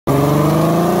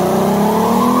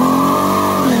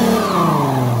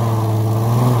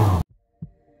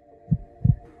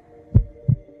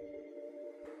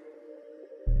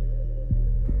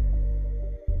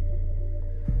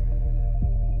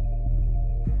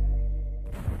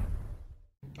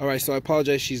Alright, so I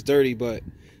apologize she's dirty, but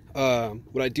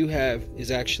what I do have is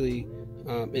actually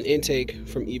an intake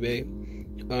from eBay.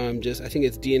 I think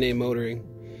it's DNA motoring.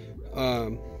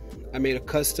 I made a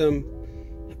custom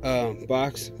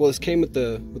box. Well, this came with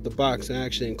the box, and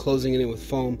actually enclosing it with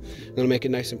foam. I'm gonna make it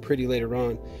nice and pretty later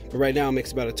on. But right now it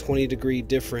makes about a 20-degree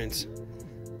difference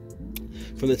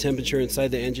from the temperature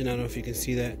inside the engine. I don't know if you can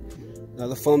see that.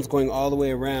 The foam's going all the way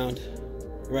around.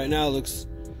 Right now it looks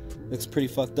pretty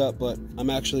fucked up, but I'm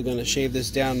actually gonna shave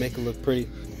this down, make it look pretty.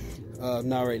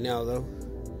 Not right now though.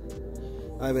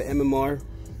 I have an MMR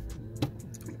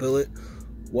Billet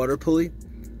water pulley.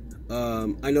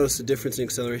 I noticed a difference in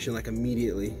acceleration like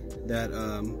immediately. That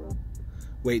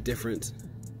weight difference.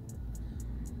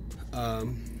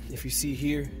 If you see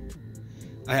here,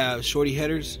 I have shorty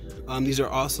headers. These are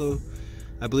also,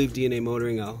 I believe, DNA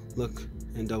motoring. I'll look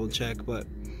and double check, but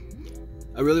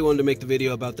I really wanted to make the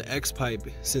video about the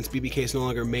Xpipe since BBK is no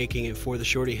longer making it for the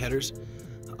shorty headers,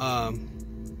 and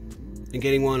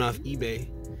getting one off eBay.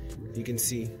 You can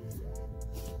see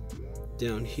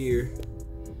down here,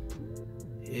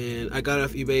 and I got it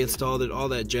off eBay, installed it, all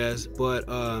that jazz. But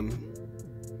I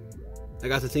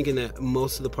got to thinking that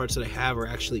most of the parts that I have are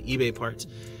actually eBay parts,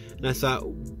 and I thought,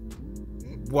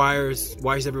 why is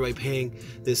everybody paying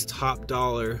this top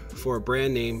dollar for a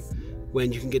brand name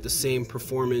when you can get the same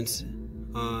performance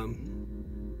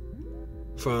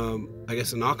from, I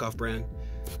guess, a knockoff brand?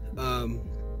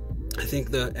 I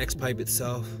think the Xpipe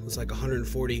itself was like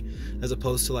 $140 as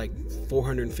opposed to like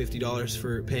 $450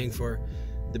 for paying for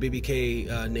the BBK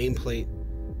nameplate.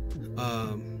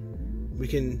 We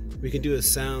can do a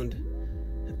sound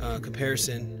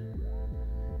comparison,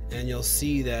 and you'll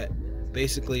see that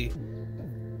basically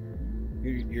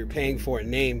you're paying for a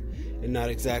name and not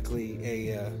exactly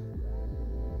a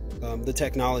the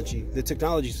technology. The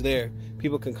technology's there.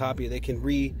 People can copy it. They can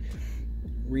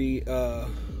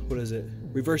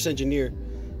reverse engineer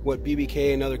what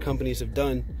BBK and other companies have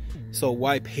done. So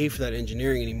why pay for that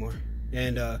engineering anymore?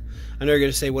 And I know you're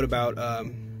gonna say, what about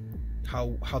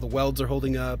how the welds are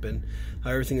holding up and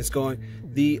how everything is going?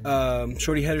 The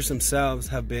shorty headers themselves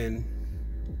have been,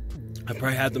 I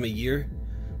probably had them a year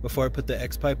before I put the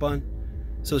Xpipe on.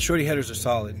 So the shorty headers are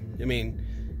solid. I mean,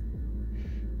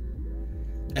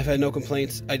 I've had no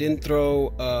complaints. I didn't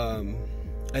throw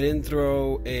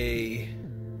a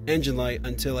engine light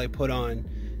until I put on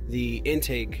the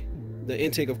intake. The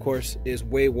intake, of course, is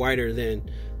way wider than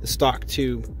the stock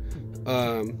tube.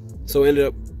 So it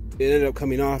ended up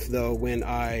coming off though when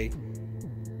I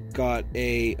got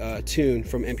a tune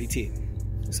from MPT.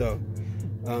 So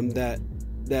that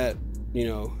you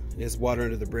know, is water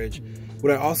under the bridge.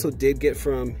 What I also did get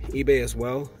from eBay as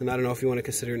well, and I don't know if you want to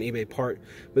consider an eBay part,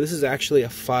 but this is actually a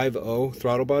 5.0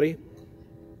 throttle body,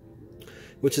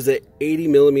 which is a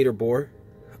 80mm bore,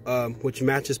 which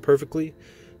matches perfectly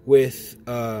with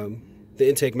the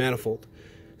intake manifold.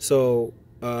 So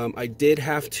I did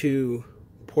have to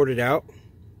port it out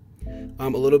a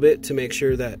little bit to make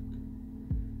sure that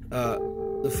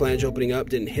the flange opening up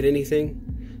didn't hit anything,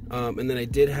 and then I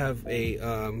did have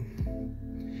an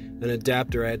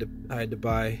adapter I had to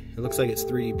buy. It looks like it's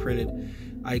 3D printed.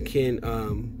 I can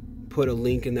put a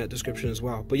link in that description as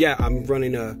well. But yeah, I'm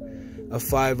running a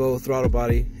 5.0 throttle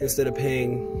body instead of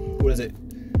paying, what is it,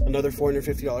 another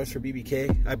 $450 for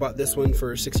BBK. I bought this one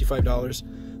for $65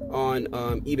 on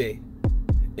eBay,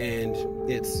 and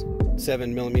it's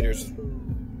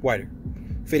 7mm wider,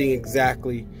 fitting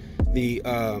exactly the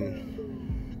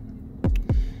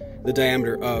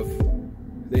diameter of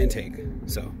the intake.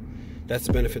 So that's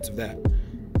the benefits of that.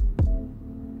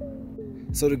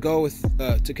 So to go with,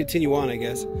 to continue on, I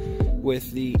guess,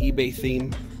 with the eBay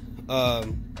theme,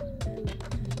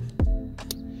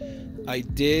 I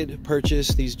did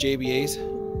purchase these JBA's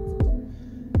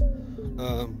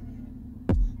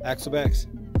Axlebacks.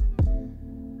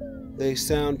 They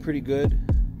sound pretty good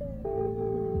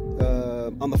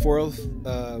on the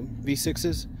 4.0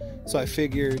 V6s, so I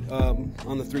figured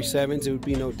on the 3.7s it would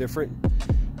be no different.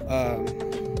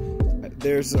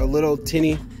 There's a little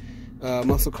tinny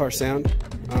muscle car sound,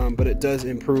 but it does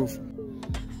improve.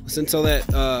 Since all that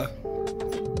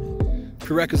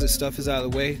prerequisite stuff is out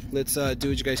of the way, let's do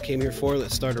what you guys came here for.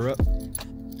 Let's start her up.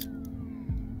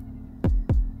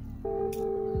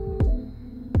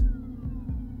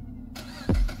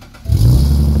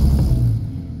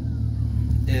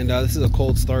 And this is a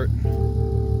cold start.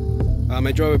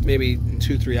 I drove it maybe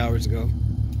 2-3 hours ago,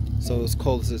 so as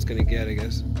cold as it's gonna get, I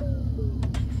guess.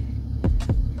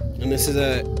 And this is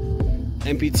a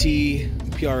MPT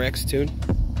PRX tune.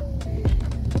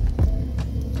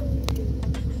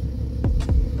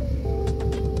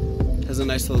 Has a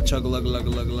nice little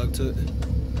chug-a-lug-a-lug-a-lug-a-lug to it.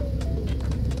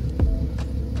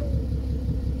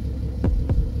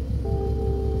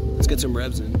 get some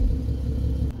revs in.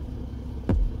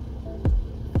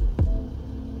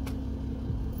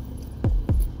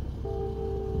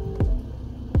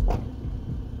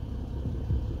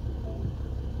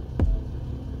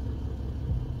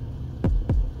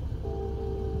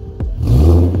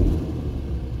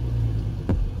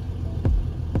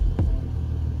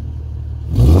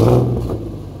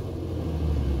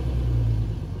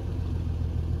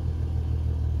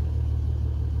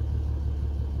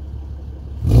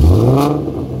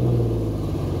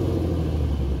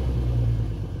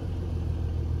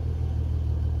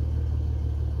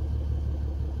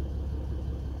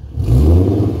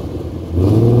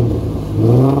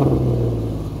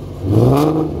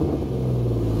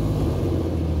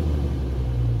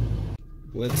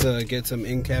 Let's get some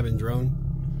in-cabin drone.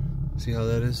 See how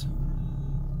that is.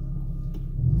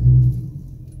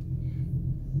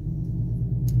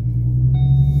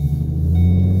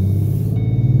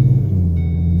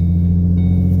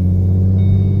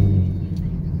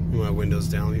 My window's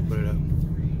down, let me put it up.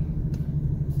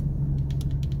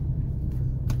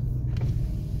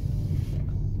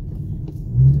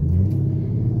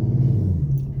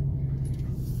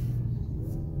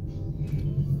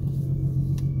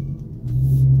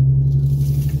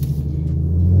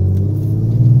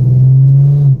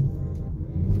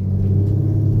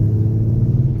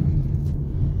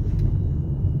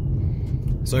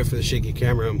 Sorry for the shaky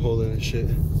camera, I'm holding this shit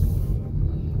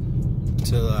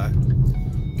until I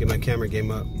get my camera game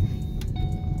up.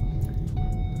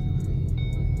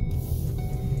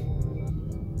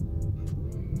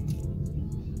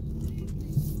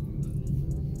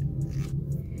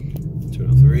 Turn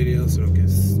off the radio so I don't get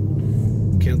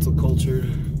cancel cultured.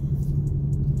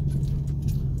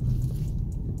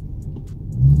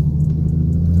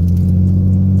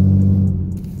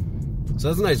 So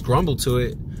that's a nice grumble to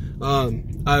it.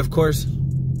 I of course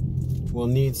will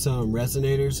need some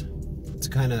resonators to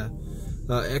kind of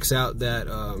X out that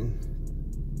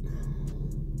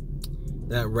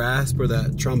that rasp or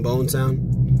that trombone sound.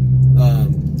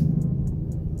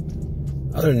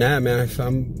 Other than that, man,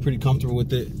 I'm pretty comfortable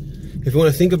with it. If you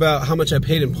want to think about how much I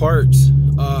paid in parts,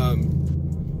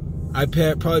 I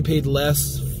probably paid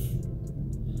less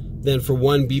than for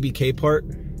one BBK part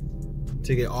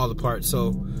to get all the parts.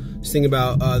 So just think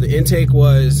about the intake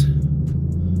was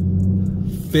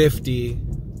 $50.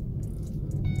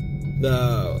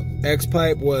 The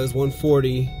Xpipe was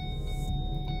 $140.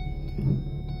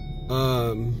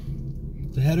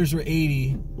 The headers were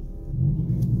 $80.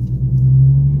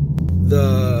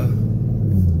 The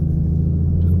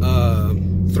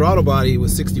throttle body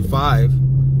was $65.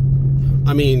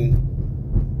 I mean,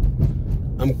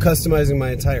 I'm customizing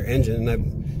my entire engine, and I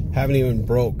haven't even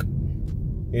broke,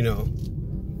 you know,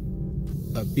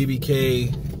 a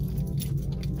BBK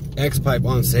Xpipe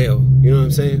on sale. You know what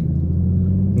I'm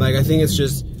saying? Like, I think it's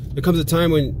just, there comes a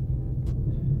time when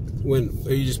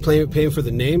are you just paying for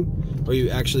the name, or are you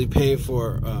actually paying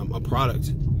for a product?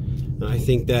 And I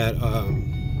think that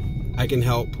I can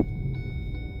help,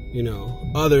 you know,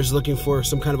 others looking for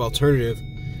some kind of alternative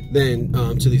than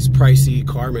to these pricey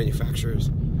car manufacturers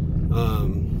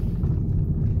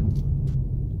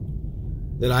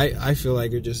that I feel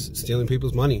like are just stealing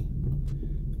people's money.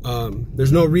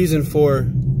 There's no reason for,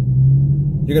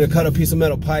 you're gonna cut a piece of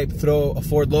metal pipe, throw a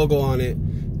Ford logo on it,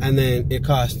 and then it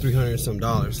costs $300 some.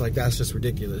 Like, that's just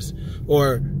ridiculous.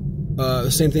 Or the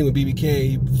same thing with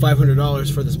BBK,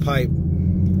 $500 for this pipe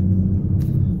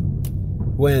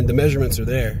when the measurements are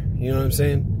there. You know what I'm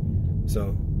saying?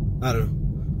 So, I don't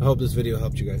know. I hope this video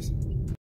helped you guys.